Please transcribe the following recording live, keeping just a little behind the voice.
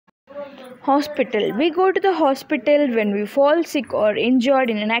Hospital. We go to the hospital when we fall sick or injured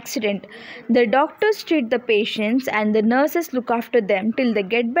in an accident. The doctors treat the patients and the nurses look after them till they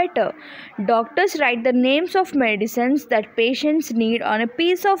get better. Doctors write the names of medicines that patients need on a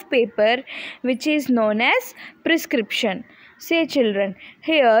piece of paper, which is known as prescription. Say children,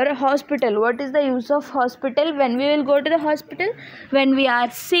 here hospital. What is the use of hospital? When we will go to the hospital? When we are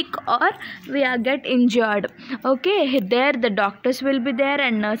sick or we are get injured. Okay, there the doctors will be there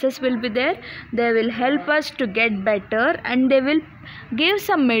and nurses will be there. They will help us to get better and they will give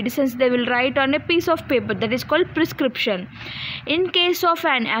some medicines. They will write on a piece of paper, that is called prescription. In case of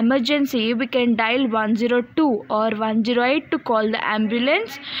an emergency, we can dial 102 or 108 to call the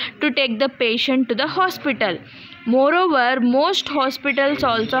ambulance to take the patient to the hospital. Moreover, most hospitals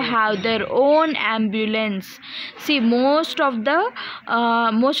also have their own ambulance. See, most of the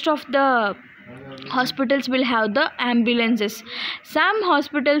hospitals will have the ambulances. Some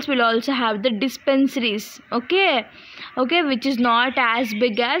hospitals will also have the dispensaries. Okay, which is not as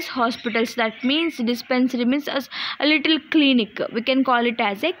big as hospitals. That means dispensary means a little clinic. We can call it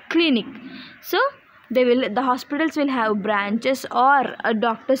as a clinic. So the hospitals will have branches or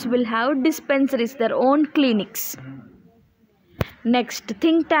doctors will have dispensaries, their own clinics. Next,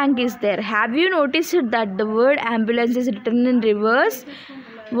 think tank is there. Have you noticed that the word ambulance is written in reverse?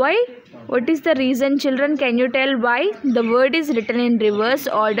 Why? What is the reason, children? Can you tell why the word is written in reverse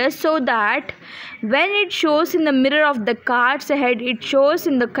order? So that when it shows in the mirror of the car's head, it shows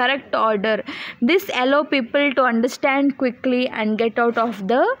in the correct order. This allows people to understand quickly and get out of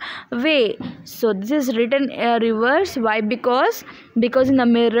the way. So this is written reverse. Why? Because in the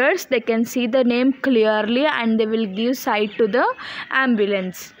mirrors they can see the name clearly and they will give sight to the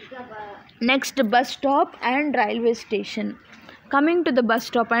ambulance. Next, bus stop and railway station. Coming to the bus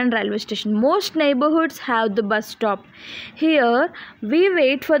stop and railway station, most neighborhoods have the bus stop. Here we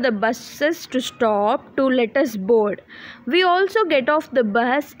wait for the buses to stop to let us board. We also get off the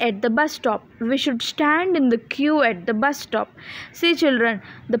bus at the bus stop. We should stand in the queue at the bus stop. See children,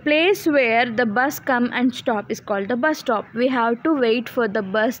 the place where the bus come and stop is called the bus stop. We have to wait for the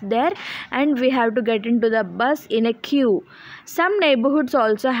bus there and we have to get into the bus in a queue. Some neighborhoods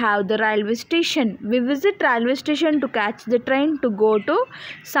also have the railway station. We visit railway station to catch the train to go to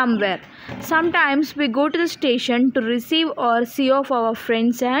somewhere. Sometimes we go to the station to receive or see off our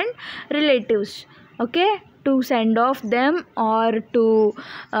friends and relatives. Okay, to send off them or to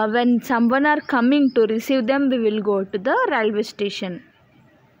when someone are coming to receive them, we will go to the railway station.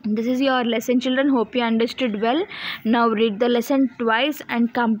 This is your lesson, children. Hope you understood well. Now read the lesson twice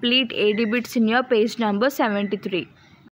and complete AD bits in your page number 73.